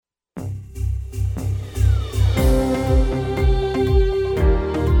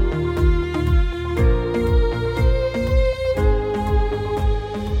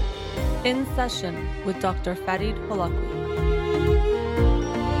Session with Dr. Farid Holakwi.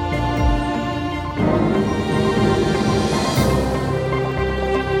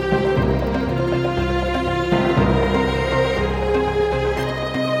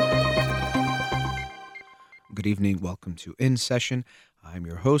 Good evening. Welcome to In Session. I'm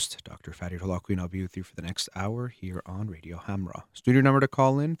your host, Dr. Farid Holakwi, and I'll be with you for the next hour here on Radio Hamra. Studio number to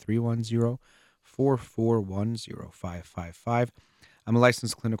call in, 310-441-0555. I'm a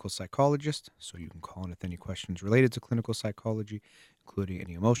licensed clinical psychologist, so you can call in with any questions related to clinical psychology, including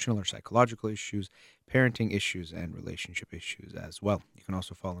any emotional or psychological issues, parenting issues, and relationship issues as well. You can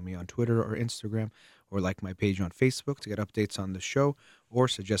also follow me on Twitter or Instagram, or like my page on Facebook to get updates on the show, or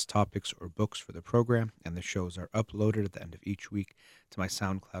suggest topics or books for the program. And the shows are uploaded at the end of each week to my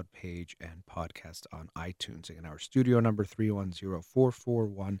SoundCloud page and podcast on iTunes. Again, our studio number,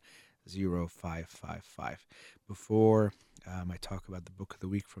 310-441-0555. Before I talk about the book of the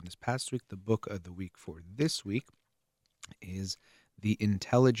week from this past week, the book of the week for this week is The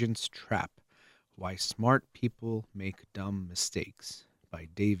Intelligence Trap: Why Smart People Make Dumb Mistakes by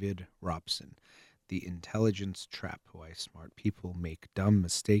David Robson. The Intelligence Trap: Why Smart People Make Dumb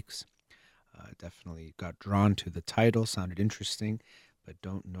Mistakes. Definitely got drawn to the title, sounded interesting, but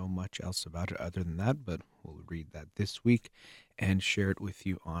don't know much else about it other than that. But we'll read that this week and share it with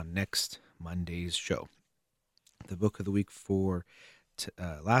you on next Monday's show. The book of the week for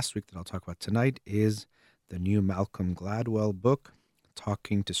last week that I'll talk about tonight is the new Malcolm Gladwell book,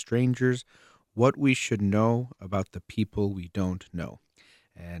 Talking to Strangers: What We Should Know About the People We Don't Know.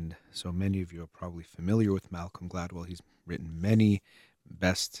 And so many of you are probably familiar with Malcolm Gladwell. He's written many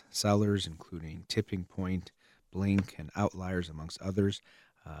bestsellers, including Tipping Point, Blink, and Outliers, amongst others,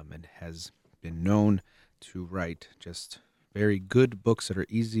 and has been known to write just very good books that are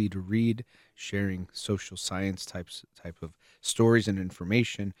easy to read, sharing social science type of stories and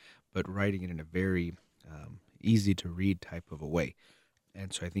information, but writing it in a very easy to read type of a way.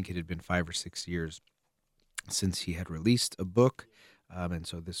 And so I think it had been 5 or 6 years since he had released a book. And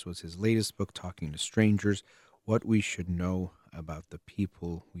so this was his latest book, Talking to Strangers: What We Should Know About the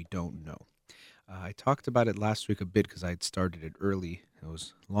People We Don't Know. I talked about it last week a bit because I had started it early. It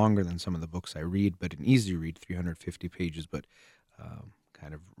was longer than some of the books I read, but an easy read, 350 pages, but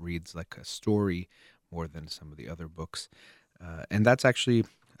kind of reads like a story more than some of the other books. And that's actually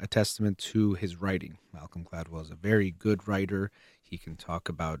a testament to his writing. Malcolm Gladwell is a very good writer. He can talk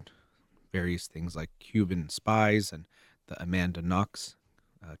about various things like Cuban spies and the Amanda Knox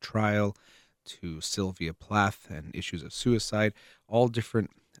trial, to Sylvia Plath and issues of suicide, all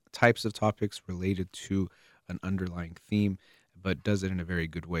different types of topics related to an underlying theme, but does it in a very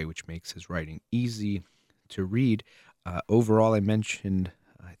good way, which makes his writing easy to read. Overall, I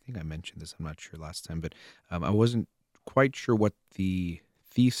think I mentioned this, I'm not sure last time, but I wasn't quite sure what the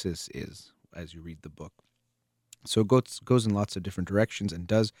thesis is as you read the book. So it goes in lots of different directions and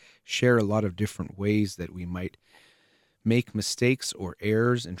does share a lot of different ways that we might make mistakes or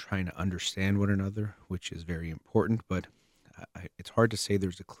errors in trying to understand one another, which is very important, but it's hard to say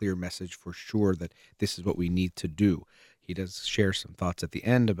there's a clear message for sure that this is what we need to do. He does share some thoughts at the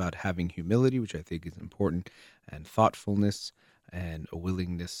end about having humility, which I think is important, and thoughtfulness, and a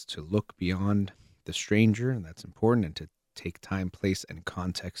willingness to look beyond the stranger, and that's important, and to take time, place, and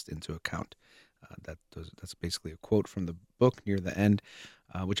context into account. That's basically a quote from the book near the end,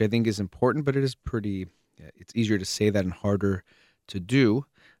 which I think is important, but it is it's easier to say that and harder to do.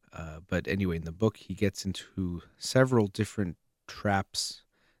 But anyway, in the book, he gets into several different traps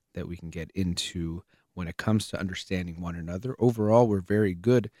that we can get into when it comes to understanding one another. Overall, we're very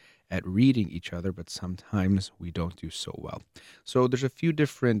good at reading each other, but sometimes we don't do so well. So there's a few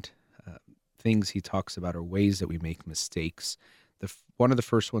different things he talks about, or ways that we make mistakes. One of the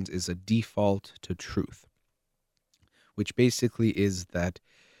first ones is a default to truth, which basically is that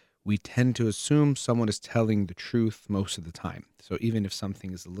we tend to assume someone is telling the truth most of the time. So even if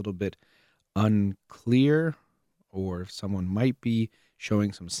something is a little bit unclear, or if someone might be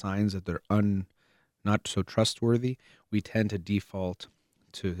showing some signs that they're not so trustworthy, we tend to default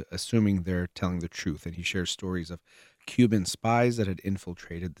to assuming they're telling the truth. And he shares stories of Cuban spies that had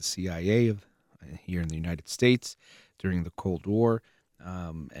infiltrated the CIA here in the United States during the Cold War,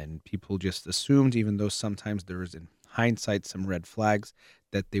 and people just assumed, even though sometimes there is in hindsight some red flags,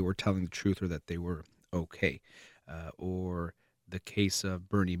 that they were telling the truth or that they were okay. Or the case of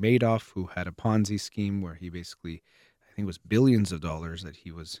Bernie Madoff, who had a Ponzi scheme where he basically, I think it was billions of dollars that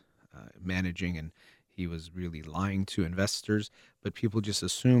he was managing, and he was really lying to investors, but people just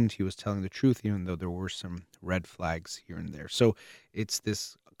assumed he was telling the truth, even though there were some red flags here and there. So it's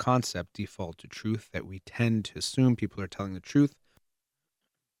this concept, default to truth, that we tend to assume people are telling the truth,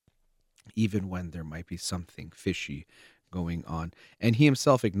 even when there might be something fishy going on. And he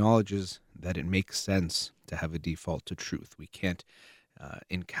himself acknowledges that it makes sense to have a default to truth. We can't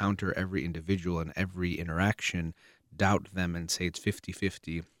encounter every individual and every interaction, doubt them, and say it's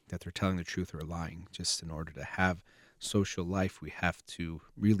 50-50 that they're telling the truth or lying. Just in order to have social life, we have to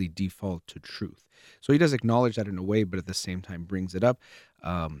really default to truth. So he does acknowledge that in a way, but at the same time brings it up,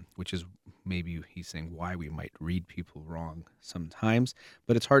 which is maybe he's saying why we might read people wrong sometimes.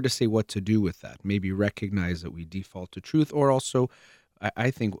 But it's hard to say what to do with that. Maybe recognize that we default to truth, or also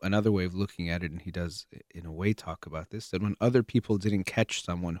I think another way of looking at it, and he does in a way talk about this, that when other people didn't catch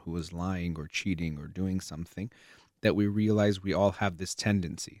someone who was lying or cheating or doing something, that we realize we all have this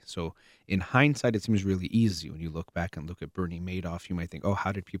tendency. So in hindsight, it seems really easy. When you look back and look at Bernie Madoff, you might think, oh,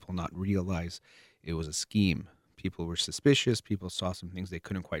 how did people not realize it was a scheme? People were suspicious. People saw some things they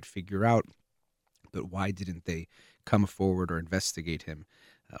couldn't quite figure out. But why didn't they come forward or investigate him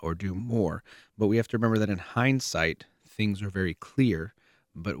or do more? But we have to remember that in hindsight, things are very clear.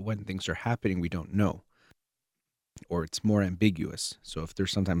 But when things are happening, we don't know, or it's more ambiguous. So if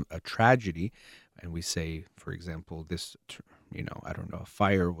there's sometimes a tragedy, and we say, for example, this, I don't know, a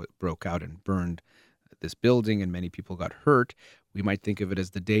fire broke out and burned this building and many people got hurt, we might think of it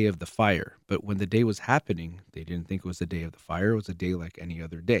as the day of the fire. But when the day was happening, they didn't think it was the day of the fire. It was a day like any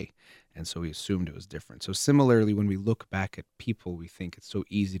other day. And so we assumed it was different. So similarly, when we look back at people, we think it's so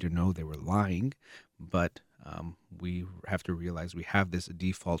easy to know they were lying, but we have to realize we have this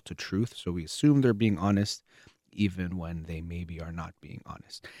default to truth. So we assume they're being honest, even when they maybe are not being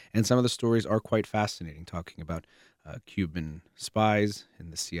honest. And some of the stories are quite fascinating, talking about Cuban spies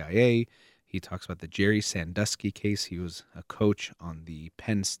in the CIA. He talks about the Jerry Sandusky case. He was a coach on the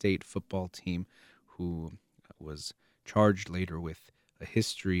Penn State football team who was charged later with a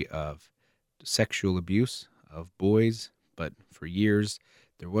history of sexual abuse of boys. But for years,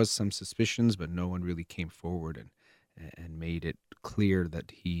 there was some suspicions, but no one really came forward and made it clear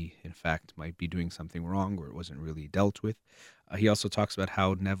that he, in fact, might be doing something wrong or it wasn't really dealt with. He also talks about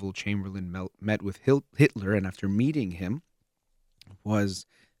how Neville Chamberlain met with Hitler, and after meeting him,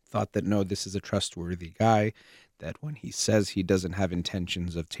 thought that, no, this is a trustworthy guy, that when he says he doesn't have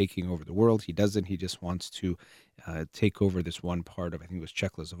intentions of taking over the world, he doesn't. He just wants to take over this one part of, I think it was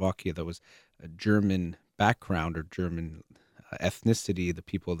Czechoslovakia, that was a German background or German ethnicity, the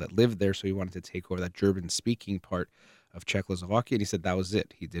people that lived there. So he wanted to take over that German-speaking part of Czechoslovakia, and he said that was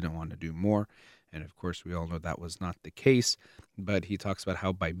it. He didn't want to do more. And of course, we all know that was not the case. But he talks about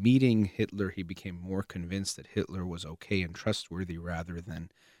how by meeting Hitler, he became more convinced that Hitler was okay and trustworthy rather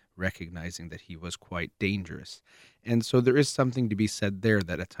than recognizing that he was quite dangerous. And so there is something to be said there,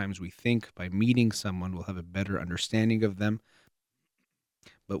 that at times we think by meeting someone we'll have a better understanding of them.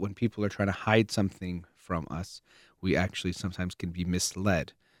 But when people are trying to hide something from us, we actually sometimes can be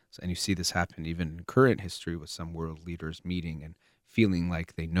misled. And you see this happen even in current history with some world leaders meeting and feeling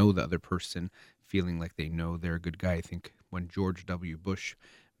like they know the other person, feeling like they know they're a good guy. I think when George W. Bush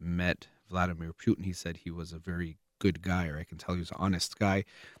met Vladimir Putin, he said he was a very good guy, or I can tell he was an honest guy.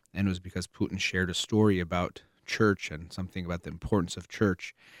 And it was because Putin shared a story about church and something about the importance of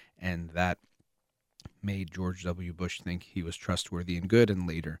church. And that made George W. Bush think he was trustworthy and good. And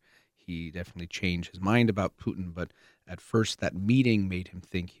later, he definitely changed his mind about Putin. But at first, that meeting made him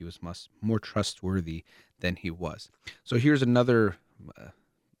think he was more trustworthy than he was. So here's another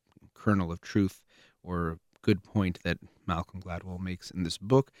kernel of truth or good point that Malcolm Gladwell makes in this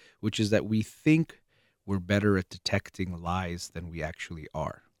book, which is that we think we're better at detecting lies than we actually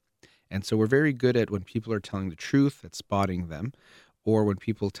are. And so we're very good at, when people are telling the truth, at spotting them, or when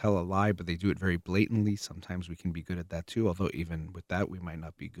people tell a lie, but they do it very blatantly. Sometimes we can be good at that too, although even with that, we might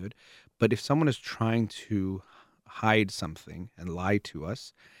not be good. But if someone is trying to hide something and lie to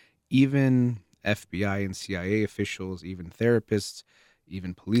us, even FBI and CIA officials, even therapists,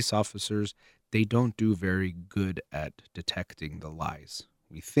 even police officers, they don't do very good at detecting the lies.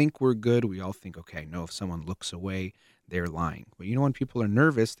 We think we're good. We all think, okay, I know if someone looks away, they're lying. But when people are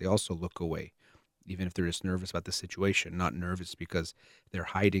nervous, they also look away, even if they're just nervous about the situation, not nervous because they're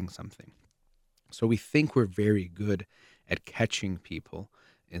hiding something. So we think we're very good at catching people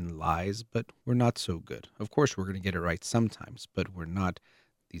in lies, but we're not so good. Of course, we're going to get it right sometimes, but we're not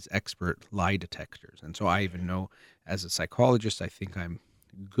these expert lie detectors. And so I even know, as a psychologist, I think I'm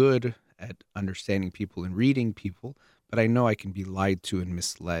good at understanding people and reading people, but I know I can be lied to and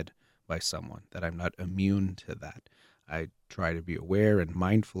misled by someone, that I'm not immune to that. I try to be aware and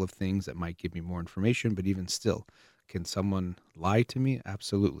mindful of things that might give me more information, but even still, can someone lie to me?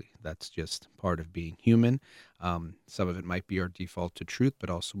 Absolutely. That's just part of being human. Some of it might be our default to truth, but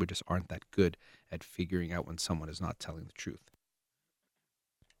also we just aren't that good at figuring out when someone is not telling the truth.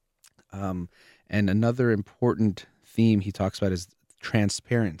 Um, and another important theme he talks about is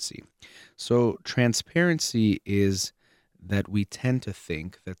transparency. So, transparency is that we tend to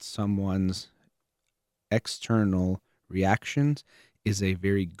think that someone's external reactions is a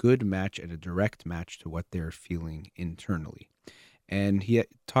very good match and a direct match to what they're feeling internally. And he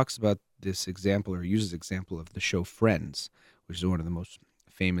talks about this example, or uses example of the show Friends, which is one of the most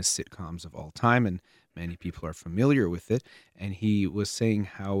famous sitcoms of all time, and many people are familiar with it. And he was saying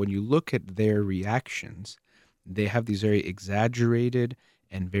how when you look at their reactions, they have these very exaggerated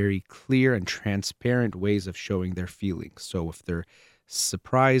and very clear and transparent ways of showing their feelings. So if they're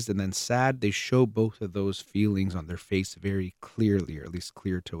surprised and then sad, they show both of those feelings on their face very clearly, or at least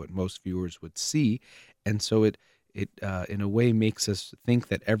clear to what most viewers would see. And so it in a way makes us think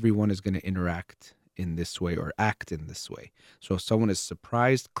that everyone is going to interact in this way or act in this way. So if someone is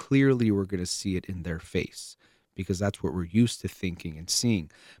surprised, clearly we're going to see it in their face because that's what we're used to thinking and seeing.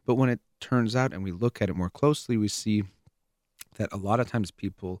 But when it turns out and we look at it more closely, we see that a lot of times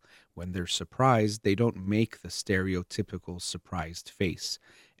people, when they're surprised, they don't make the stereotypical surprised face.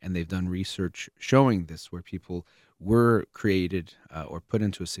 And they've done research showing this, where people were created or put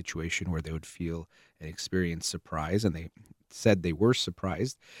into a situation where they would feel and experience surprise, and they said they were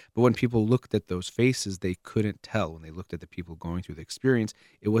surprised. But when people looked at those faces, they couldn't tell. When they looked at the people going through the experience,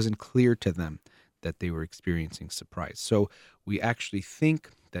 it wasn't clear to them that they were experiencing surprise. So we actually think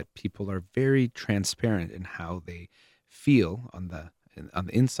that people are very transparent in how they feel on the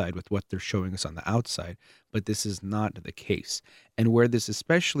inside with what they're showing us on the outside, but this is not the case. And where this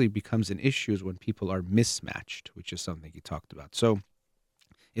especially becomes an issue is when people are mismatched, which is something he talked about. So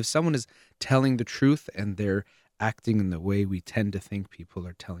if someone is telling the truth and they're acting in the way we tend to think people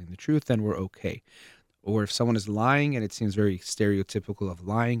are telling the truth, then we're okay. Or if someone is lying and it seems very stereotypical of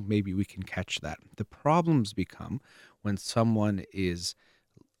lying, maybe we can catch that. The problems become when someone is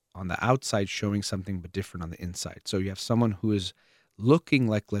on the outside showing something but different on the inside. So you have someone who is looking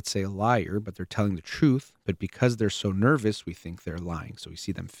like, let's say, a liar, but they're telling the truth, but because they're so nervous, we think they're lying. So we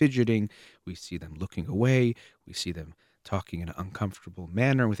see them fidgeting, we see them looking away, we see them talking in an uncomfortable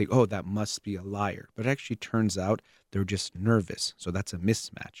manner, and we think, oh, that must be a liar. But it actually turns out they're just nervous. So that's a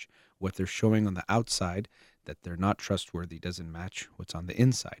mismatch. What they're showing on the outside, that they're not trustworthy, doesn't match what's on the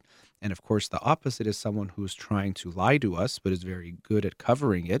inside. And of course, the opposite is someone who's trying to lie to us, but is very good at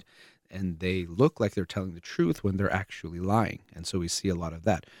covering it. And they look like they're telling the truth when they're actually lying. And so we see a lot of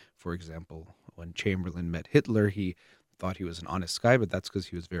that. For example, when Chamberlain met Hitler, he thought he was an honest guy, but that's because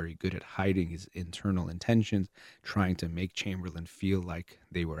he was very good at hiding his internal intentions, trying to make Chamberlain feel like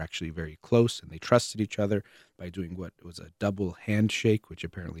they were actually very close and they trusted each other by doing what was a double handshake, which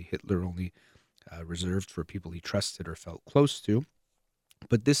apparently Hitler only reserved for people he trusted or felt close to.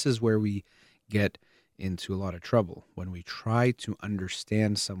 But this is where we get into a lot of trouble when we try to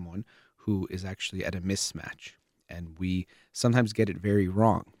understand someone who is actually at a mismatch, and we sometimes get it very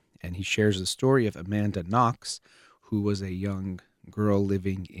wrong. And he shares the story of Amanda Knox, who was a young girl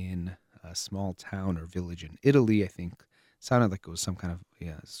living in a small town or village in Italy. I think sounded like it was some kind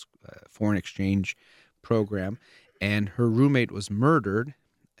of foreign exchange program, and her roommate was murdered,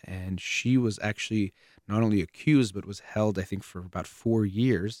 and she was actually not only accused but was held, I think, for about 4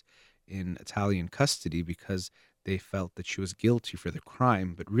 years in Italian custody because they felt that she was guilty for the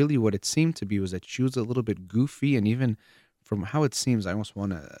crime. But really what it seemed to be was that she was a little bit goofy, and even from how it seems, I almost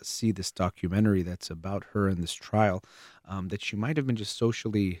want to see this documentary that's about her in this trial, that she might have been just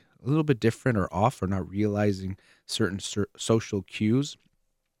socially a little bit different or off, or not realizing certain social cues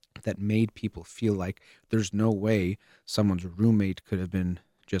that made people feel like there's no way someone's roommate could have been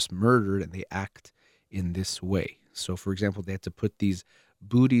just murdered and they act in this way. So, for example, they had to put these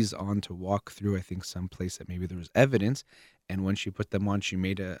booties on to walk through, I think, some place that maybe there was evidence. And when she put them on, she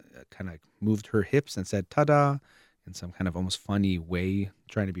made a kind of moved her hips and said, ta-da, in some kind of almost funny way,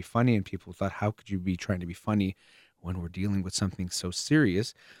 trying to be funny. And people thought, how could you be trying to be funny when we're dealing with something so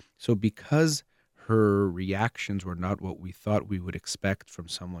serious? So because her reactions were not what we thought we would expect from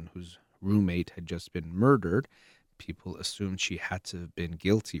someone whose roommate had just been murdered, people assumed she had to have been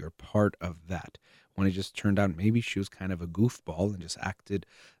guilty or part of that, when it just turned out maybe she was kind of a goofball and just acted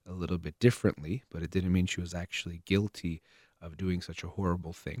a little bit differently, but it didn't mean she was actually guilty of doing such a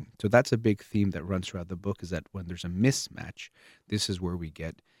horrible thing. So that's a big theme that runs throughout the book, is that when there's a mismatch, this is where we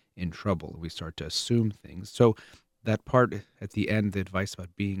get in trouble. We start to assume things. So that part at the end, the advice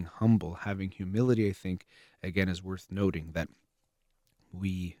about being humble, having humility, I think, again, is worth noting, that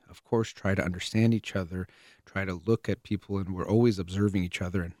we, of course, try to understand each other, try to look at people, and we're always observing each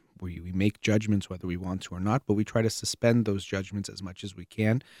other, and we make judgments whether we want to or not, but we try to suspend those judgments as much as we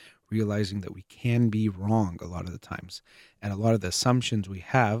can, realizing that we can be wrong a lot of the times. And a lot of the assumptions we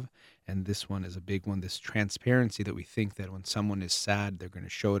have And this one is a big one, this transparency that we think that when someone is sad, they're going to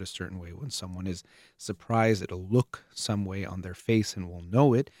show it a certain way. When someone is surprised, it'll look some way on their face and we'll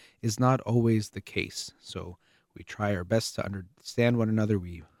know it, is not always the case. So we try our best to understand one another.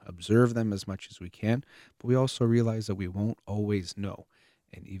 We observe them as much as we can, but we also realize that we won't always know.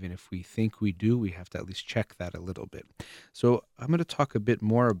 And even if we think we do, we have to at least check that a little bit. So I'm going to talk a bit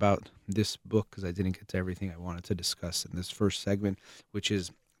more about this book because I didn't get to everything I wanted to discuss in this first segment, which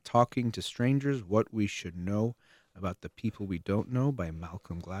is Talking to Strangers, What We Should Know About the People We Don't Know by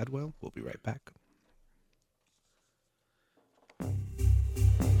Malcolm Gladwell. We'll be right back.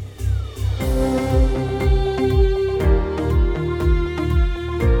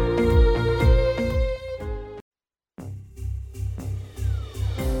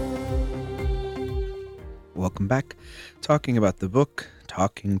 Welcome back. Talking about the book,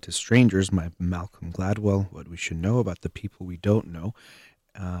 Talking to Strangers by Malcolm Gladwell, What We Should Know About the People We Don't Know.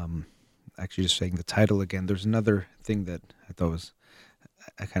 Actually, just saying the title again, there's another thing that I thought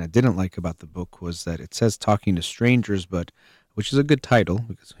I kind of didn't like about the book was that it says Talking to Strangers, but which is a good title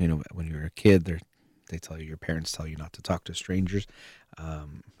because, when you're a kid, they tell you, your parents tell you not to talk to strangers.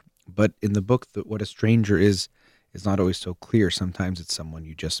 But in the book, what a stranger is not always so clear. Sometimes it's someone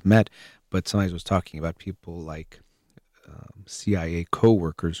you just met, but sometimes it was talking about people like CIA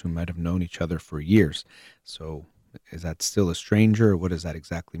co-workers who might have known each other for years. So is that still a stranger, or what does that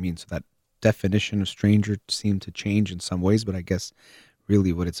exactly mean? So that definition of stranger seemed to change in some ways, but I guess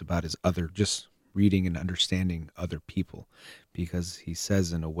really what it's about is just reading and understanding other people, because he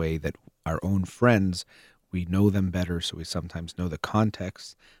says in a way that our own friends, we know them better, so we sometimes know the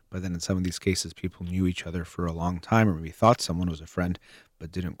context, but then in some of these cases, people knew each other for a long time, or maybe thought someone was a friend,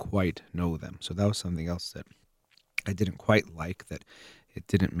 but didn't quite know them. So that was something else that I didn't quite like, that it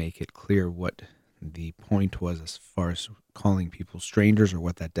didn't make it clear what the point was as far as calling people strangers, or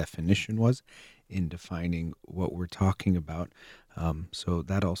what that definition was in defining what we're talking about. So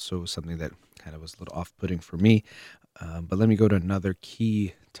that also was something that kind of was a little off-putting for me. But let me go to another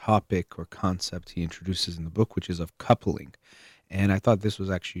key topic or concept he introduces in the book, which is of coupling. And I thought this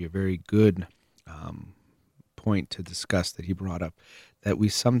was actually a very good point to discuss that he brought up, that we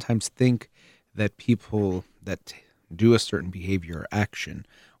sometimes think that people that do a certain behavior or action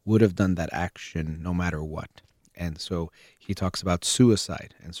would have done that action no matter what. And so he talks about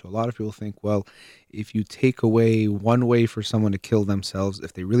suicide. And so a lot of people think, well, if you take away one way for someone to kill themselves,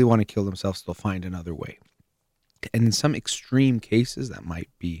 if they really want to kill themselves, they'll find another way. And in some extreme cases, that might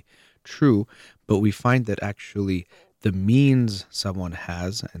be true, but we find that actually the means someone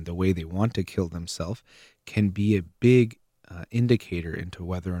has and the way they want to kill themselves can be a big indicator into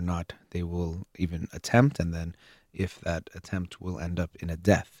whether or not they will even attempt, and then if that attempt will end up in a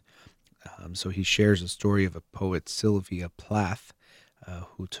death. So he shares a story of a poet, Sylvia Plath,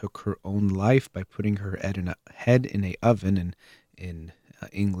 who took her own life by putting her head in an oven in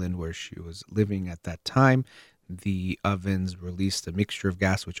England, where she was living at that time. The ovens released a mixture of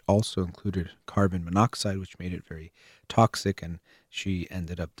gas which also included carbon monoxide, which made it very toxic, and she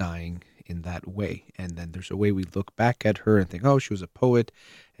ended up dying in that way. And then there's a way we look back at her and think, oh, she was a poet,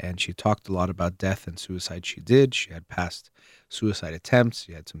 and she talked a lot about death and suicide. She did. She had past suicide attempts.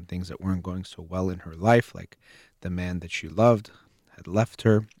 She had some things that weren't going so well in her life, like the man that she loved had left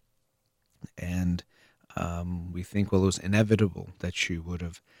her. And we think, well, it was inevitable that she would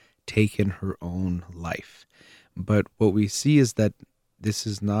have taken her own life. But what we see is that this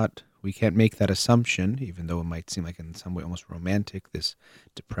is not, we can't make that assumption, even though it might seem like in some way almost romantic, this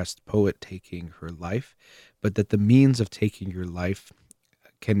depressed poet taking her life, but that the means of taking your life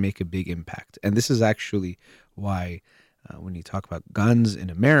can make a big impact. And this is actually why when you talk about guns in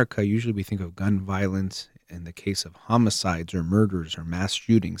America, usually we think of gun violence in the case of homicides or murders or mass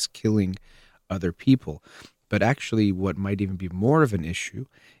shootings, killing other people. But actually what might even be more of an issue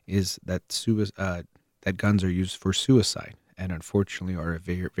is that that guns are used for suicide, and unfortunately are a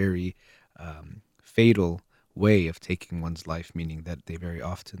very, very fatal way of taking one's life, meaning that they very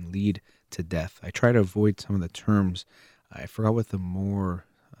often lead to death. I try to avoid some of the terms. I forgot what the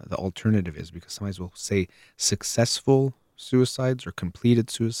alternative is, because sometimes we'll say successful suicides or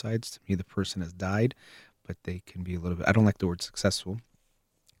completed suicides. To me, the person has died, but they can be a little bit, I don't like the word successful.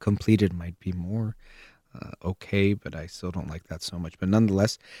 Completed might be more okay, but I still don't like that so much. But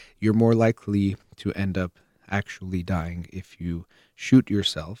nonetheless, you're more likely to end up actually dying if you shoot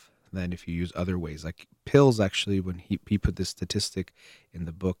yourself than if you use other ways. Like pills, actually, when he put this statistic in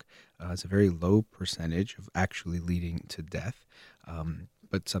the book, it's a very low percentage of actually leading to death.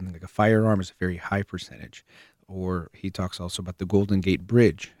 But something like a firearm is a very high percentage. Or he talks also about the Golden Gate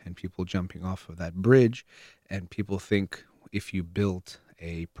Bridge and people jumping off of that bridge. And people think if you built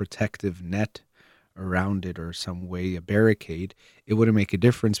a protective net around it or some way, a barricade, it wouldn't make a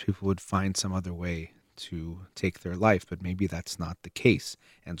difference. People would find some other way to take their life, but maybe that's not the case.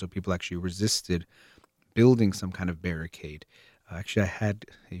 And so people actually resisted building some kind of barricade. Actually,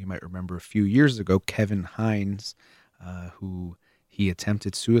 you might remember a few years ago, Kevin Hines, who he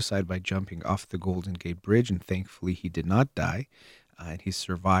attempted suicide by jumping off the Golden Gate Bridge, and thankfully he did not die. And he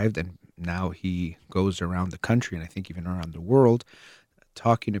survived, and now he goes around the country, and I think even around the world,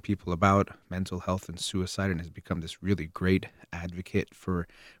 talking to people about mental health and suicide, and has become this really great advocate for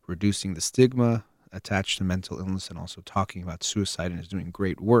reducing the stigma attached to mental illness and also talking about suicide, and is doing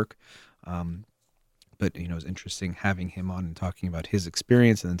great work. But it's interesting having him on and talking about his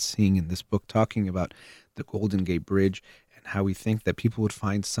experience, and then seeing in this book talking about the Golden Gate Bridge and how we think that people would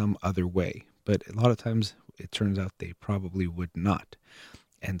find some other way. But a lot of times it turns out they probably would not.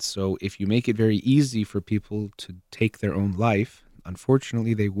 And so if you make it very easy for people to take their own life,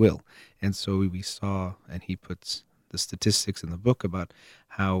 unfortunately they will. And so we saw, and he puts the statistics in the book about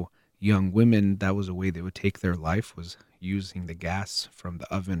how young women, that was a way they would take their life, was using the gas from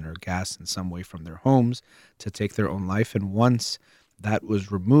the oven or gas in some way from their homes to take their own life. And once that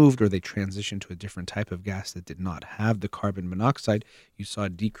was removed, or they transitioned to a different type of gas that did not have the carbon monoxide, you saw a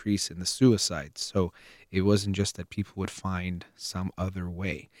decrease in the suicides. So it wasn't just that people would find some other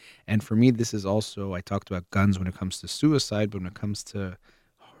way. And for me, this is also, I talked about guns when it comes to suicide, but when it comes to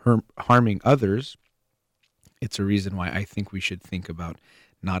harming others, it's a reason why I think we should think about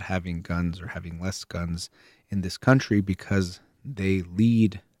not having guns or having less guns in this country, because they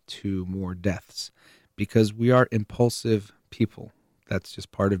lead to more deaths. Because we are impulsive people. That's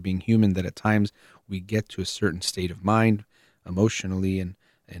just part of being human, that at times we get to a certain state of mind emotionally and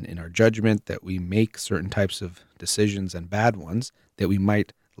in our judgment, that we make certain types of decisions, and bad ones, that we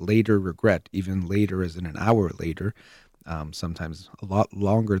might later regret, even later as in an hour later, sometimes a lot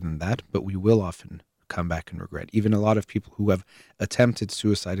longer than that, but we will often come back and regret. Even a lot of people who have attempted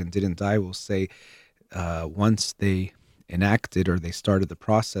suicide and didn't die will say once they enacted or they started the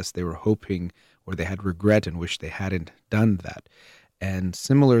process, they were hoping, or they had regret and wish they hadn't done that. And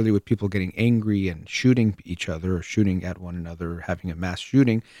similarly with people getting angry and shooting each other or shooting at one another, or having a mass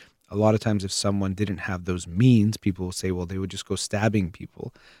shooting, a lot of times if someone didn't have those means, people will say, well, they would just go stabbing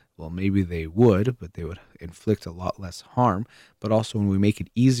people. Well, maybe they would, but they would inflict a lot less harm. But also when we make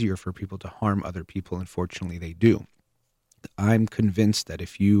it easier for people to harm other people, unfortunately they do. I'm convinced that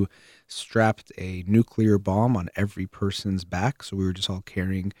if you strapped a nuclear bomb on every person's back, so we were just all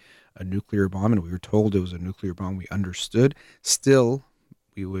carrying a nuclear bomb and we were told it was a nuclear bomb, we understood, still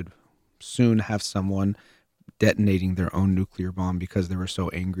we would soon have someone detonating their own nuclear bomb because they were so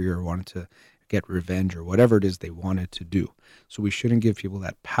angry or wanted to get revenge or whatever it is they wanted to do. So we shouldn't give people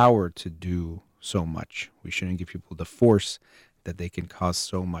that power to do so much. We shouldn't give people the force that they can cause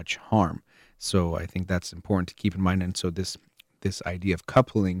so much harm. So I think that's important to keep in mind. And so this idea of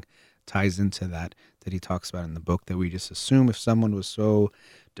coupling ties into that he talks about in the book, that we just assume if someone was so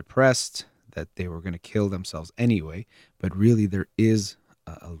depressed that they were going to kill themselves anyway. But really there is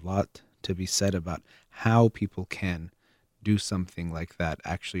a lot to be said about how people can do something like that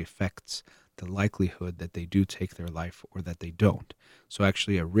actually affects the likelihood that they do take their life or that they don't. So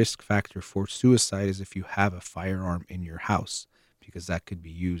actually a risk factor for suicide is if you have a firearm in your house, because that could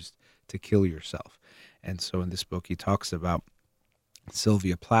be used to kill yourself. And so in this book he talks about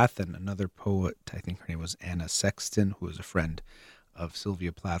Sylvia Plath and another poet, I think her name was Anna Sexton, who was a friend of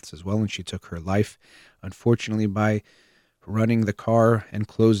Sylvia Plath's as well, and she took her life, unfortunately, by running the car and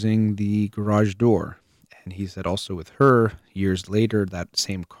closing the garage door. And he said also with her, years later, that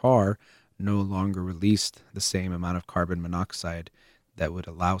same car no longer released the same amount of carbon monoxide that would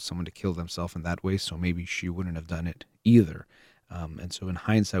allow someone to kill themselves in that way, so maybe she wouldn't have done it either. And so in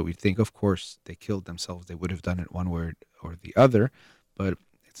hindsight, we think, of course, they killed themselves. They would have done it one way or the other, but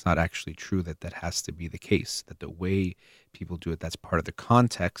it's not actually true that that has to be the case, that the way people do it, that's part of the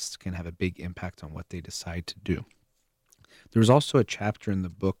context, can have a big impact on what they decide to do. There was also a chapter in the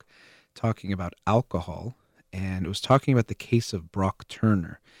book talking about alcohol, and it was talking about the case of Brock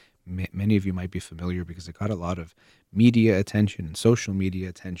Turner. Many of you might be familiar because it got a lot of media attention and social media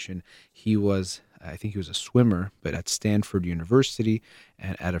attention. He was, I think he was a swimmer, but at Stanford University,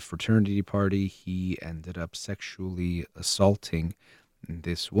 and at a fraternity party, he ended up sexually assaulting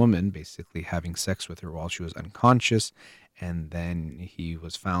this woman, basically having sex with her while she was unconscious. And then he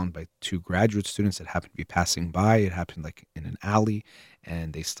was found by two graduate students that happened to be passing by. It happened like in an alley,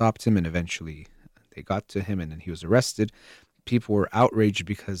 and they stopped him, and eventually they got to him, and then he was arrested. People were outraged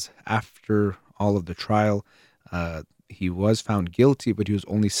because after all of the trial, he was found guilty, but he was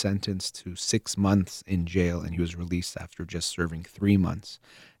only sentenced to 6 months in jail, and he was released after just serving 3 months.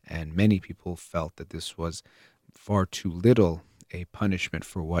 And many people felt that this was far too little a punishment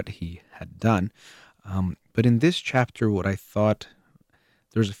for what he had done. But in this chapter, what I thought,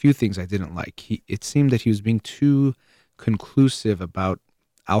 there's a few things I didn't like. It seemed that he was being too conclusive about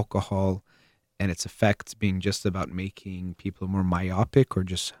alcohol and its effects being just about making people more myopic or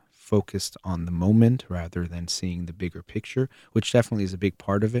just focused on the moment rather than seeing the bigger picture, which definitely is a big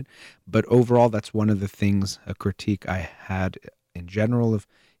part of it. But overall, that's one of the things, a critique I had in general of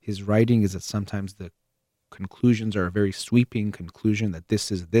his writing, is that sometimes the conclusions are a very sweeping conclusion that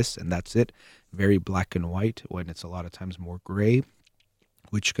this is this and that's it, very black and white, when it's a lot of times more gray,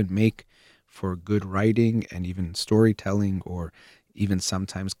 which could make for good writing and even storytelling, or even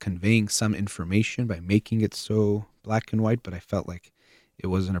sometimes conveying some information by making it so black and white. But I felt like it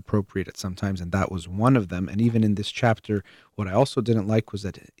wasn't appropriate at some times, and that was one of them. And even in this chapter, what I also didn't like was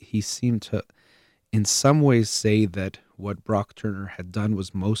that he seemed to, in some ways, say that what Brock Turner had done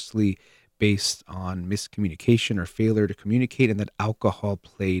was mostly based on miscommunication or failure to communicate, and that alcohol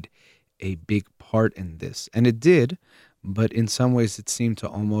played a big part in this. And it did, but in some ways it seemed to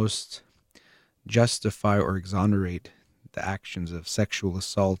almost justify or exonerate the actions of sexual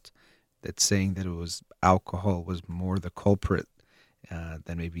assault, that saying that it was alcohol was more the culprit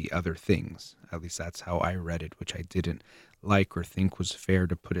than maybe other things. At least that's how I read it, which I didn't like or think was fair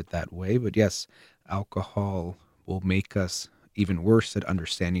to put it that way. But yes, alcohol will make us even worse at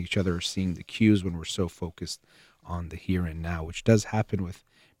understanding each other or seeing the cues when we're so focused on the here and now, which does happen with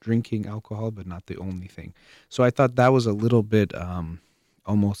drinking alcohol, but not the only thing. So I thought that was a little bit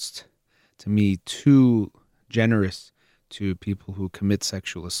almost, to me, too generous to people who commit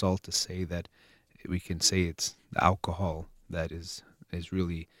sexual assault to say that we can say it's the alcohol that is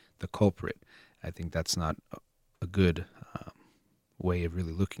really the culprit. I think that's not a good way of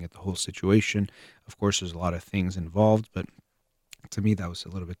really looking at the whole situation. Of course, there's a lot of things involved, but to me, that was a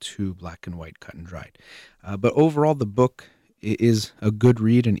little bit too black and white, cut and dried. But overall, the book is a good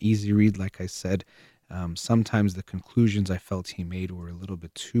read, an easy read, like I said. Sometimes the conclusions I felt he made were a little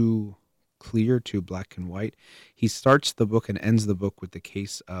bit too clear, too black and white. He starts the book and ends the book with the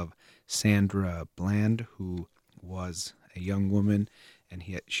case of Sandra Bland, who was a young woman, and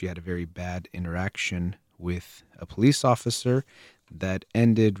she had a very bad interaction with a police officer that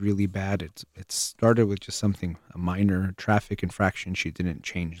ended really bad. It started with just a minor traffic infraction. She didn't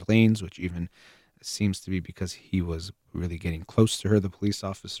change lanes, which even seems to be because he was really getting close to her, the police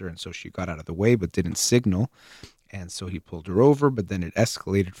officer, and so she got out of the way but didn't signal. And so he pulled her over, but then it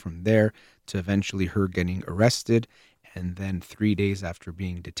escalated from there to eventually her getting arrested. And then 3 days after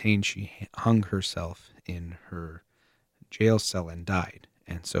being detained, she hung herself in her jail cell and died.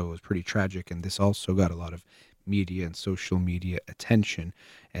 And so it was pretty tragic. And this also got a lot of media and social media attention.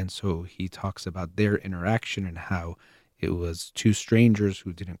 And so he talks about their interaction and how it was two strangers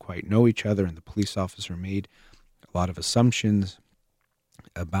who didn't quite know each other, and the police officer made a lot of assumptions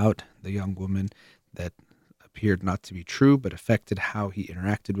about the young woman that appeared not to be true, but affected how he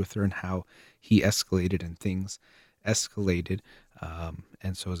interacted with her and how he escalated and things escalated.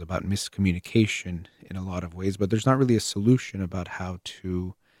 And so it was about miscommunication in a lot of ways, but there's not really a solution about how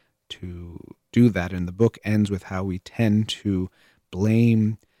to do that. And the book ends with how we tend to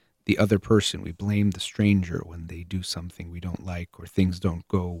blame the other person. We blame the stranger when they do something we don't like or things don't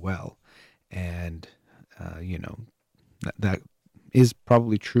go well. And, that is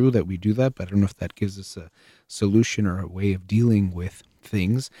probably true that we do that, but I don't know if that gives us a solution or a way of dealing with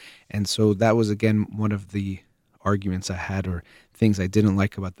things. And so that was, again, one of the arguments I had, or things I didn't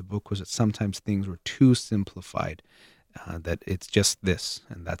like about the book, was that sometimes things were too simplified, that it's just this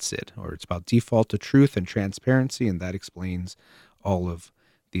and that's it, or it's about default to truth and transparency, and that explains all of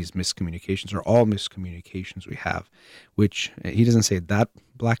these miscommunications, or all miscommunications we have, which he doesn't say that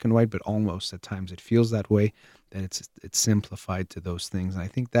black and white, but almost at times it feels that way, that it's simplified to those things. And I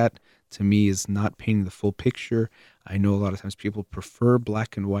think that, to me, is not painting the full picture. I know a lot of times people prefer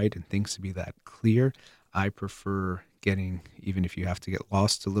black and white and things to be that clear. I prefer getting, even if you have to get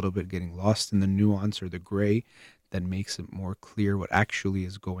lost a little bit, getting lost in the nuance or the gray that makes it more clear what actually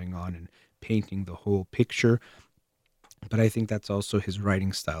is going on and painting the whole picture. But I think that's also his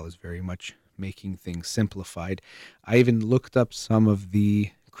writing style, is very much making things simplified. I even looked up some of the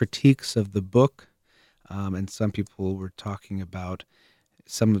critiques of the book, and some people were talking about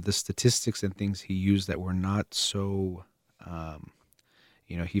some of the statistics and things he used that were not so,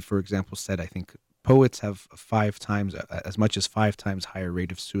 he, for example, said, I think poets have as much as 5 times higher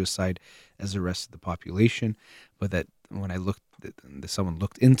rate of suicide as the rest of the population, but that when I looked, someone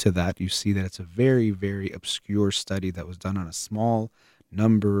looked into that, you see that it's a very, very obscure study that was done on a small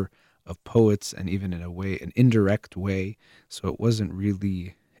number of poets, and even in a way, an indirect way. So it wasn't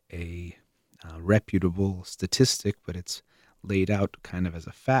really a reputable statistic, but it's laid out kind of as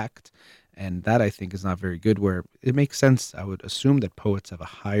a fact. And that I think is not very good, where it makes sense. I would assume that poets have a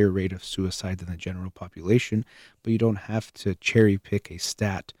higher rate of suicide than the general population, but you don't have to cherry pick a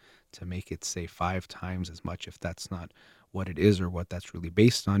stat to make it say 5 times as much if that's not what it is or what that's really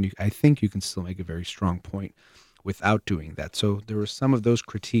based on. I think you can still make a very strong point without doing that. So there were some of those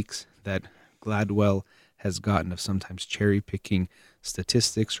critiques that Gladwell has gotten of sometimes cherry picking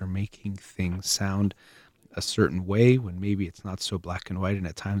statistics or making things sound a certain way when maybe it's not so black and white. And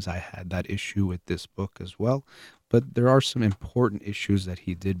at times I had that issue with this book as well. But there are some important issues that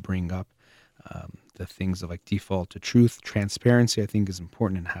he did bring up. The things of like default to truth, transparency, I think is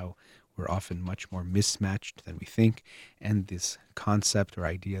important in how we're often much more mismatched than we think. And this concept or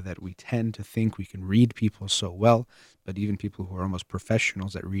idea that we tend to think we can read people so well, but even people who are almost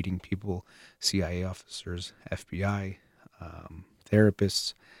professionals at reading people, CIA officers, FBI,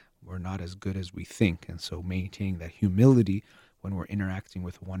 therapists, we're not as good as we think. And so maintaining that humility when we're interacting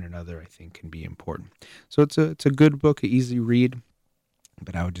with one another, I think, can be important. So it's a good book, an easy read,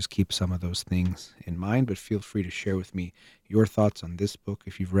 but I would just keep some of those things in mind. But feel free to share with me your thoughts on this book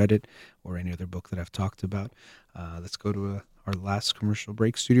if you've read it or any other book that I've talked about. Let's go to our last commercial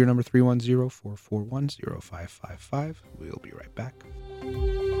break. Studio number 310-441-0555. We'll be right back.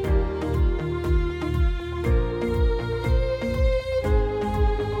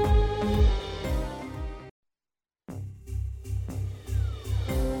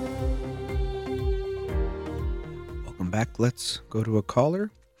 Back. Let's go to a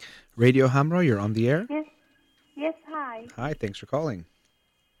caller. Radio Hamra, you're on the air. Yes, hi. Hi, thanks for calling.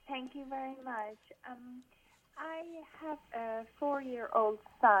 Thank you very much. I have a 4-year-old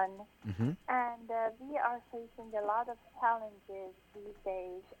son, and we are facing a lot of challenges these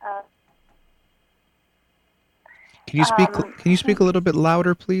days. Can you speak a little bit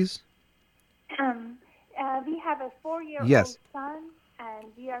louder, please? We have a 4-year-old Yes. son,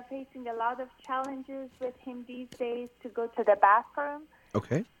 and we are facing a lot of challenges with him these days to go to the bathroom.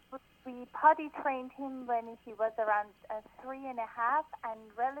 Okay. We potty trained him when he was around 3.5, and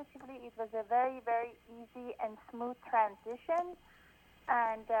relatively it was a very, very easy and smooth transition.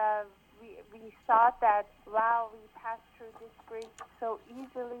 And we thought that, wow, we passed through this bridge so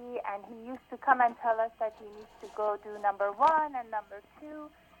easily. And he used to come and tell us that he needs to go do number 1 and number 2.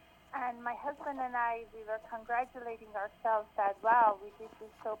 And my husband and I, we were congratulating ourselves that, wow, we did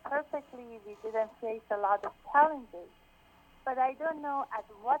this so perfectly. We didn't face a lot of challenges. But I don't know at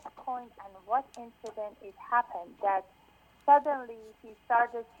what point and what incident it happened that suddenly he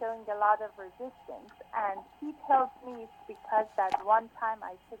started showing a lot of resistance. And he tells me it's because that one time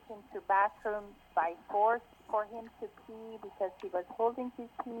I took him to bathroom by force for him to pee because he was holding his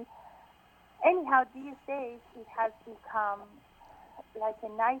pee. Anyhow, these days it has become like a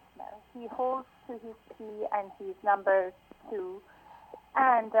nightmare. He holds to his pee and he's number 2.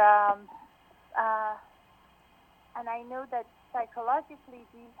 And I know that psychologically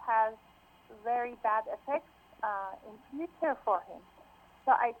these have very bad effects in future for him.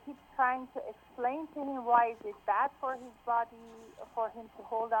 So I keep trying to explain to him why is it bad for his body, for him to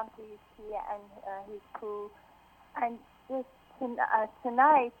hold on to his pee and his poo. And just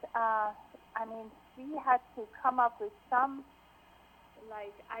tonight, we had to come up with some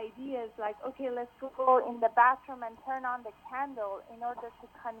ideas okay, let's go in the bathroom and turn on the candle in order to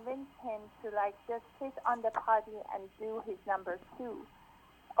convince him to just sit on the potty and do his number 2.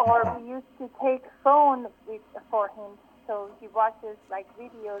 Or we used to take phone for him so he watches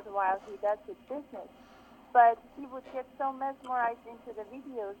videos while he does his business. But he would get so mesmerized into the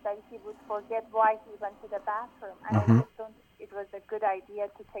videos that he would forget why he went to the bathroom. And I just don't think it was a good idea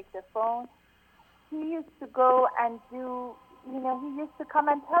to take the phone. He used to go and do, he used to come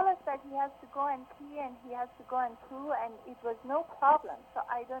and tell us that he has to go and pee and he has to go and poo, and it was no problem. So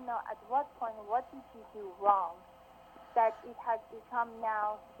I don't know at what point, what did he do wrong, that it has become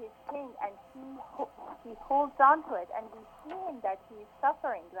now his thing, and he holds on to it, and we see him that he's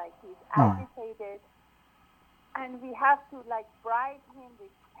suffering, he's agitated, and we have to bribe him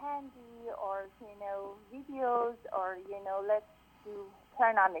with candy or videos or let's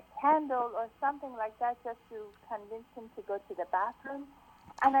turn on a candle or something like that just to convince him to go to the bathroom.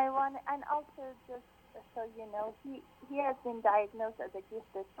 And also just so you know, he has been diagnosed as a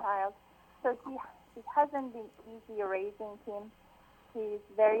gifted child, so it hasn't been easy raising him. He's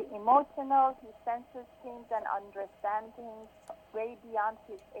very emotional. He senses things and understands things way beyond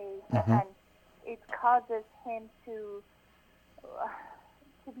his age. And it causes him to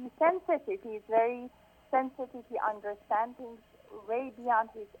be sensitive. He's very sensitive. He understands things way beyond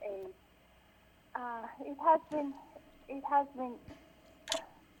his age. It has been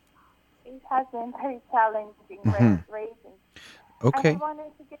very challenging raising. Okay. And I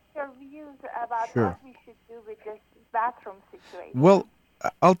wanted to get your views about Sure. what we should do with this bathroom situation. Well,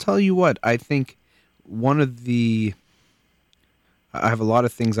 I'll tell you what. I think I have a lot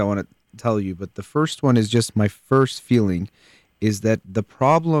of things I want to tell you, but the first one is just my first feeling is that the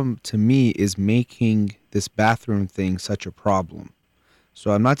problem to me is making this bathroom thing such a problem.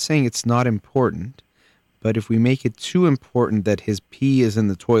 So I'm not saying it's not important, but if we make it too important that his pee is in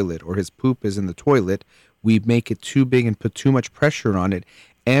the toilet or his poop is in the toilet, we make it too big and put too much pressure on it.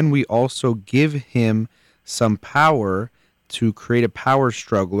 And we also give him some power to create a power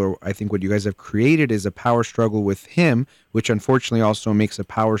struggle, or I think what you guys have created is a power struggle with him, which unfortunately also makes a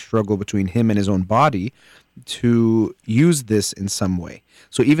power struggle between him and his own body to use this in some way.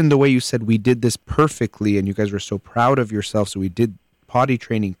 So even the way you said we did this perfectly and you guys were so proud of yourself, so we did potty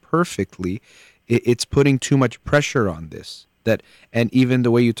training perfectly, it's putting too much pressure on this. And even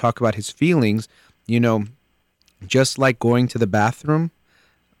the way you talk about his feelings, just like going to the bathroom,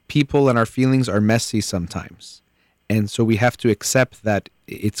 people and our feelings are messy sometimes. And so we have to accept that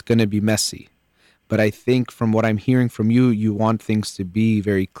it's going to be messy. But I think from what I'm hearing from you, you want things to be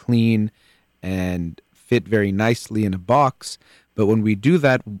very clean and fit very nicely in a box. But when we do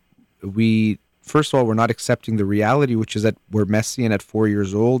that, first of all, we're not accepting the reality, which is that we're messy, and at 4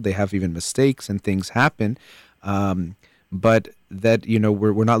 years old, they have even mistakes and things happen. But that,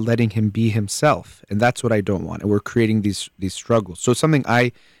 we're not letting him be himself. And that's what I don't want. And we're creating these struggles. So something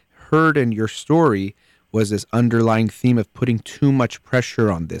I heard in your story was this underlying theme of putting too much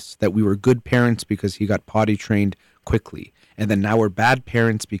pressure on this, that we were good parents because he got potty trained quickly. And then now we're bad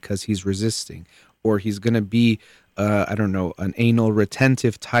parents because he's resisting. Or he's going to be, an anal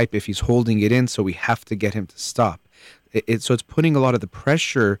retentive type if he's holding it in, so we have to get him to stop. So it's putting a lot of the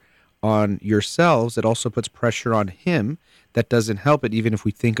pressure on yourselves. It also puts pressure on him. That doesn't help it. Even if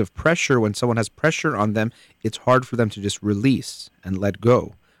we think of pressure, when someone has pressure on them, it's hard for them to just release and let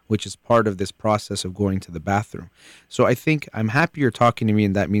go, which is part of this process of going to the bathroom. So I think I'm happy you're talking to me,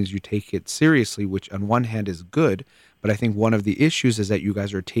 and that means you take it seriously, which on one hand is good, but I think one of the issues is that you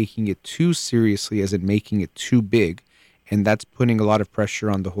guys are taking it too seriously, as in making it too big, and that's putting a lot of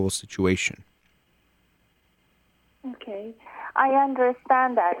pressure on the whole situation. Okay, I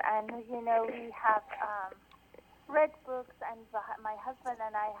understand that, and we have read books, and my husband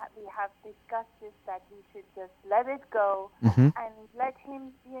and I we have discussed this, that we should just let it go and let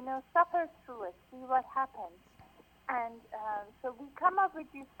him suffer through it, see what happens. And so we come up with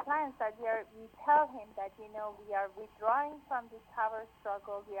these plans that we tell him that we are withdrawing from this power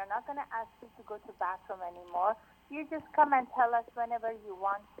struggle. We are not going to ask you to go to bathroom anymore. You just come and tell us whenever you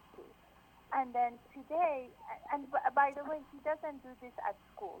want to. And then today, and by the way, he doesn't do this at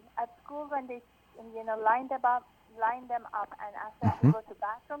school. At school, when they line them up and ask them to go to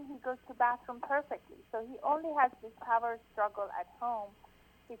bathroom, he goes to bathroom perfectly. So he only has this power struggle at home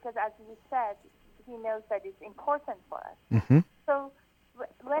because, as you said, he knows that it's important for us. So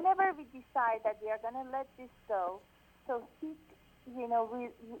whenever we decide that we are going to let this go, so he,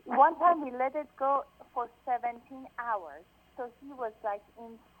 one time we let it go for 17 hours. So he was like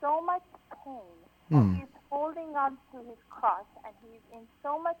in so much pain. He's holding on to his cross, and he's in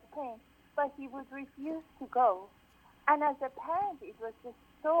so much pain, but he would refuse to go. And as a parent, it was just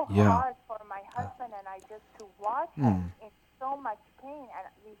so hard for my husband and I just to watch him in so much pain. And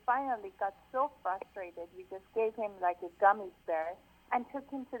we finally got so frustrated. We just gave him like a gummy bear and took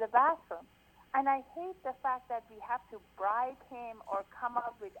him to the bathroom. And I hate the fact that we have to bribe him or come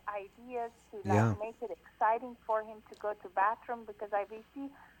up with ideas to make it exciting for him to go to bathroom, because we see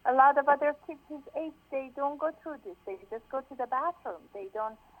a lot of other kids his age, they don't go through this. They just go to the bathroom. They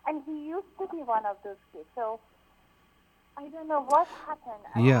don't. And he used to be one of those kids. So I don't know what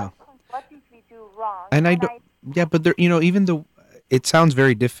happened. What did we do wrong? And I don't. But there, even though it sounds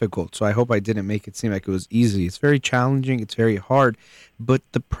very difficult, so I hope I didn't make it seem like it was easy. It's very challenging. It's very hard. But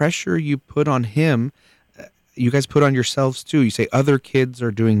the pressure you put on him, you guys put on yourselves too. You say other kids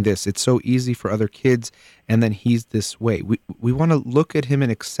are doing this. It's so easy for other kids, and then he's this way. We want to look at him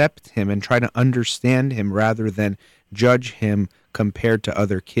and accept him and try to understand him rather than judge him compared to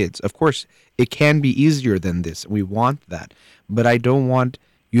other kids. Of course, it can be easier than this. We want that. But I don't want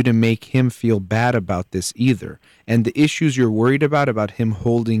you to make him feel bad about this either. And the issues you're worried about him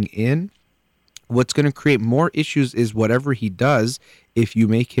holding in, what's going to create more issues is whatever he does if you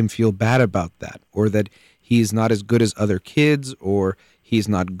make him feel bad about that, or that he's not as good as other kids, or he's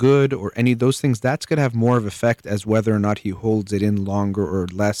not good or any of those things, that's going to have more of effect as whether or not he holds it in longer or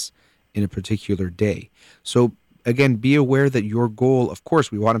less in a particular day. So again, be aware that your goal, of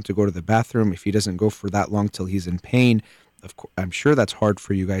course, we want him to go to the bathroom. If he doesn't go for that long till he's in pain, of course, I'm sure that's hard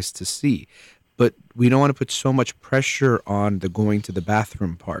for you guys to see. But we don't want to put so much pressure on the going to the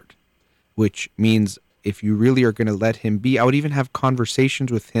bathroom part, which means if you really are going to let him be, I would even have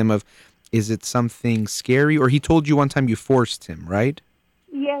conversations with him of, is it something scary? Or he told you one time you forced him, right?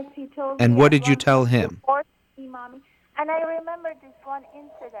 Yes, he told me. And what did you one tell time, "You him? forced me, Mommy." And I remember this one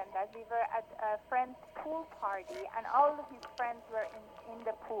incident that we were at a friend's pool party, and all of his friends were in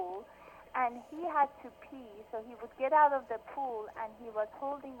the pool, and he had to pee, so he would get out of the pool, and he was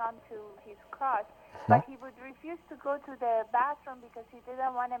holding on to his crotch, but he would refuse to go to the bathroom because he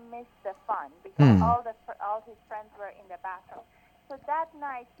didn't want to miss the fun, because all his friends were in the bathroom. So that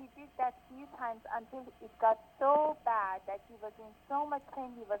night, he did that few times until it got so bad that he was in so much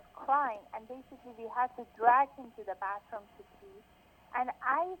pain, he was crying, and basically we had to drag him to the bathroom to pee. And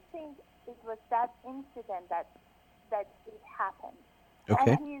I think it was that incident that it happened.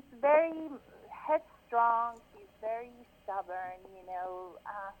 Okay. And he's very headstrong, he's very stubborn,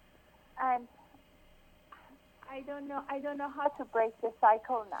 and I don't know how to break the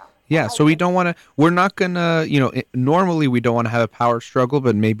cycle now. Yeah, so we don't want to, we're not going to, normally we don't want to have a power struggle,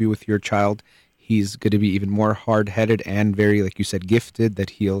 but maybe with your child, he's going to be even more hard-headed and very, like you said, gifted,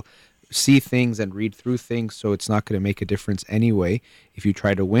 that he'll see things and read through things, so it's not going to make a difference anyway if you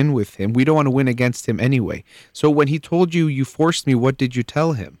try to win with him. We don't want to win against him anyway. So when he told you, you forced me, what did you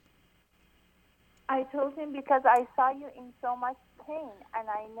tell him? I told him because I saw you in so much pain, and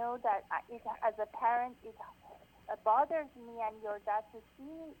I know that as a parent, it bothers me and your dad to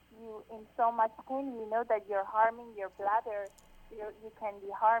see you in so much pain. You know that you're harming your bladder, you can be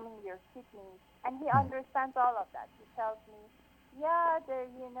harming your kidneys, and he understands all of that. He tells me,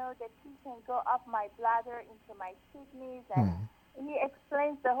 the pee can go up my bladder into my kidneys, and he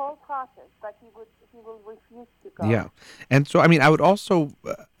explains the whole process, but he will refuse to go. Yeah, and so, I would also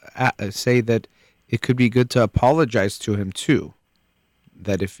say that it could be good to apologize to him too,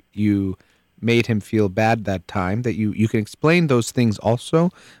 that if you made him feel bad that time, that you can explain those things also,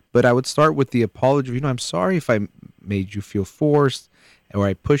 but I would start with the apology. I'm sorry if I made you feel forced or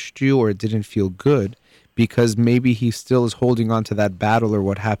I pushed you or it didn't feel good, because maybe he still is holding on to that battle or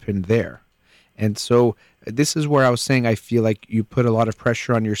what happened there. And so this is where I was saying I feel like you put a lot of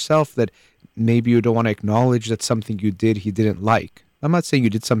pressure on yourself, that maybe you don't want to acknowledge that something you did he didn't like. I'm not saying you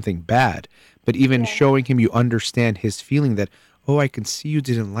did something bad, but even showing him you understand his feeling that, oh, I can see you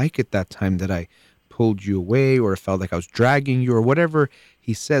didn't like it that time that I pulled you away or felt like I was dragging you or whatever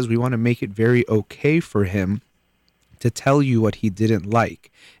he says. We want to make it very okay for him to tell you what he didn't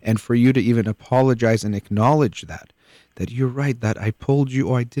like, and for you to even apologize and acknowledge that you're right, that I pulled you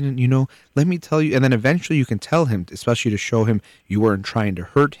or I didn't, let me tell you. And then eventually you can tell him, especially to show him you weren't trying to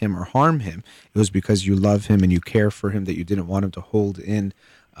hurt him or harm him. It was because you love him and you care for him, that you didn't want him to hold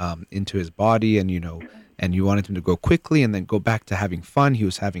into his body, and and you wanted him to go quickly and then go back to having fun. He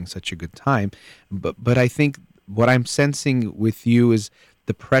was having such a good time. But I think what I'm sensing with you is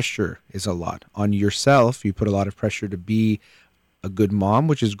the pressure is a lot on yourself. You put a lot of pressure to be a good mom,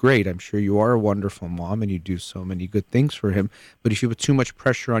 which is great. I'm sure you are a wonderful mom and you do so many good things for him. But if you put too much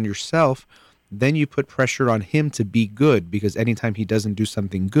pressure on yourself, then you put pressure on him to be good, because anytime he doesn't do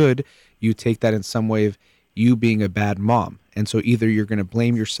something good, you take that in some way of you being a bad mom. And so either you're going to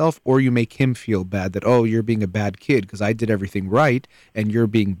blame yourself or you make him feel bad that, oh, you're being a bad kid because I did everything right and you're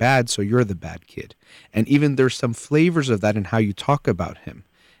being bad, so you're the bad kid. And even there's some flavors of that in how you talk about him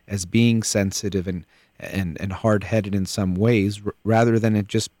as being sensitive and hard-headed in some ways, rather than it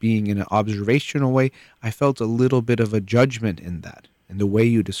just being in an observational way. I felt a little bit of a judgment in that, in the way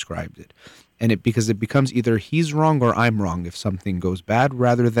you described it. And because it becomes either he's wrong or I'm wrong if something goes bad,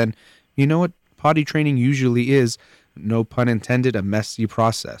 rather than, you know what, potty training usually is, no pun intended, a messy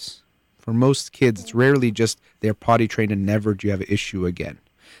process. For most kids, it's rarely just they're potty trained and never do you have an issue again.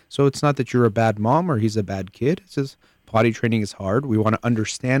 So it's not that you're a bad mom or he's a bad kid. It's just potty training is hard. We want to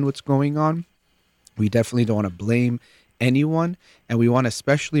understand what's going on. We definitely don't want to blame anyone, and we want to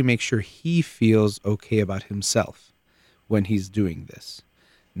especially make sure he feels okay about himself when he's doing this.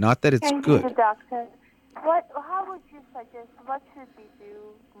 Not that it's good. Thank you, doctor. How would you suggest, what should we do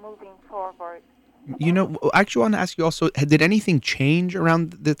moving forward? Actually, I want to ask you also, did anything change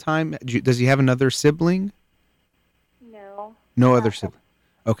around the time? Does he have another sibling? No. No other sibling.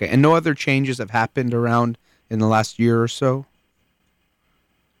 Okay, and no other changes have happened around in the last year or so?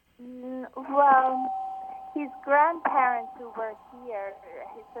 Well, his grandparents who were here,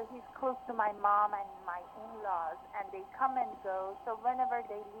 so he's close to my mom and my in-laws, and they come and go. So whenever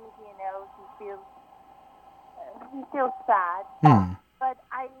they leave, he feels sad. But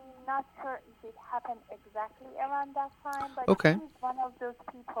I'm not sure if it happened exactly around that time. But Okay. he's one of those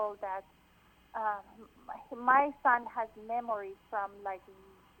people that my son has memories from like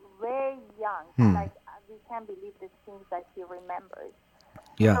way young. Like we can't believe the things that he remembers.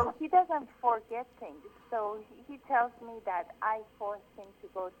 Yeah. So he doesn't forget things. So he tells me that I forced him to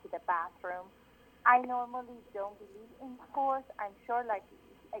go to the bathroom. I normally don't believe in force. I'm sure like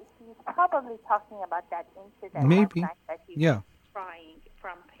he's probably talking about that incident Maybe. last night that he Yeah. was crying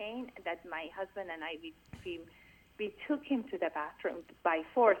from pain, that my husband and I, we took him to the bathroom by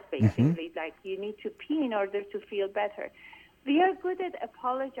force, basically. Like, you need to pee in order to feel better. We are good at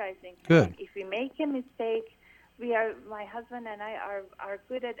apologizing. Good. If we make a mistake, my husband and I are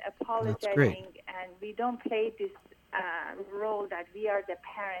good at That's apologizing, great. and we don't play this role that we are the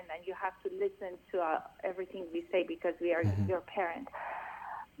parent and you have to listen to everything we say because we are your parent.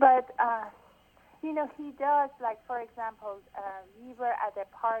 But, he does, like, for example, we were at a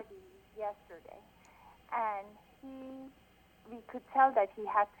party yesterday, and we could tell that he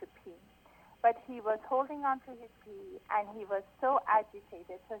had to pee. But he was holding on to his pee, and he was so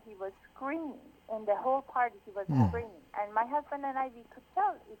agitated, so he was screaming. In the whole party, he was screaming. And my husband and I, we could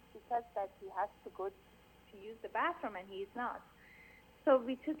tell it's because that he has to go to use the bathroom, and he's not. So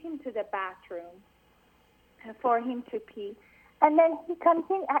we took him to the bathroom for him to pee. And then he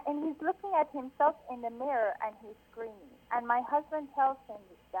continued, and he's looking at himself in the mirror, and he's screaming. And my husband tells him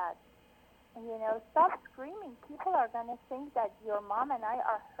that, stop screaming. People are going to think that your mom and I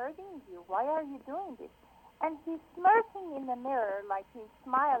are hurting you. Why are you doing this? And he's smirking in the mirror like he's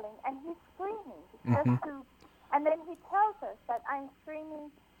smiling, and he's screaming. And then he tells us that I'm screaming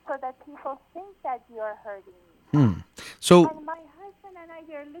so that people think that you're hurting me. So, And my husband and I,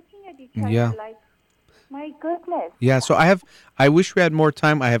 we're looking at each other like, my goodness. yeah, so I wish we had more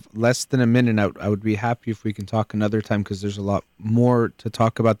time. I have less than a minute. I would be happy if we can talk another time because there's a lot more to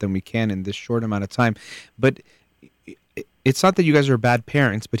talk about than we can in this short amount of time. But it's not that you guys are bad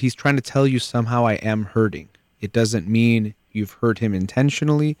parents, but he's trying to tell you somehow I am hurting. It doesn't mean you've hurt him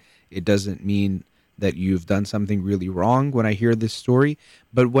intentionally. It doesn't mean that you've done something really wrong when I hear this story.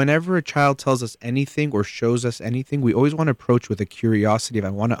 But whenever a child tells us anything or shows us anything, we always want to approach with a curiosity of I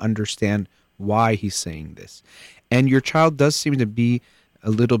want to understand why he's saying this. And your child does seem to be a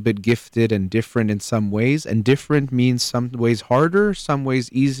little bit gifted and different in some ways, and different means some ways harder, some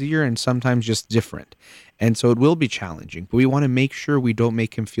ways easier, and sometimes just different. And so it will be challenging, but we want to make sure we don't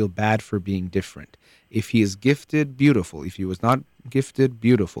make him feel bad for being different. If he is gifted, beautiful. If he was not gifted,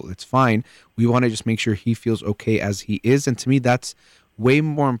 beautiful. It's fine. We want to just make sure he feels okay as he is. And to me, that's way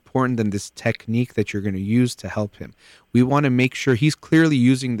more important than this technique that you're going to use to help him. We want to make sure he's clearly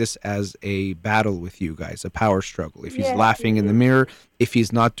using this as a battle with you guys, a power struggle. If he's laughing in the mirror, if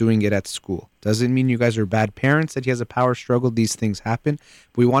he's not doing it at school. Doesn't mean you guys are bad parents that he has a power struggle. These things happen.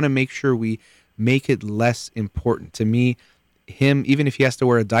 We want to make sure we make it less important. To me, him, even if he has to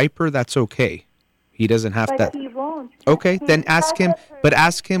wear a diaper, that's okay. He doesn't have But to. he won't. Okay, then ask him, but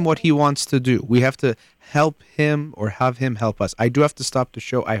ask him what he wants to do. We have to help him or have him help us. I do have to stop the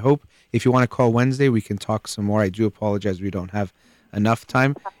show. I hope if you want to call Wednesday, we can talk some more. I do apologize. We don't have enough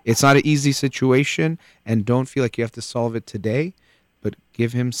time. It's not an easy situation, and don't feel like you have to solve it today, but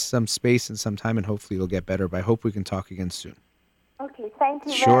give him some space and some time, and hopefully it'll get better. But I hope we can talk again soon. Okay, thank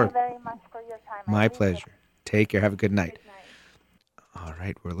you Sure. very, very much for your time. My pleasure. Take care. Have a good night. Good night. All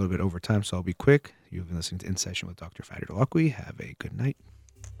right, we're a little bit over time, so I'll be quick. You've been listening to In Session with Dr. Fadi Holakwi. Have a good night.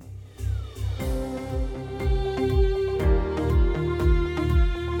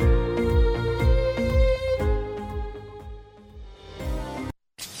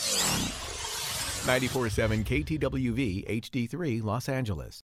 .94.7 KTWV HD3 Los Angeles.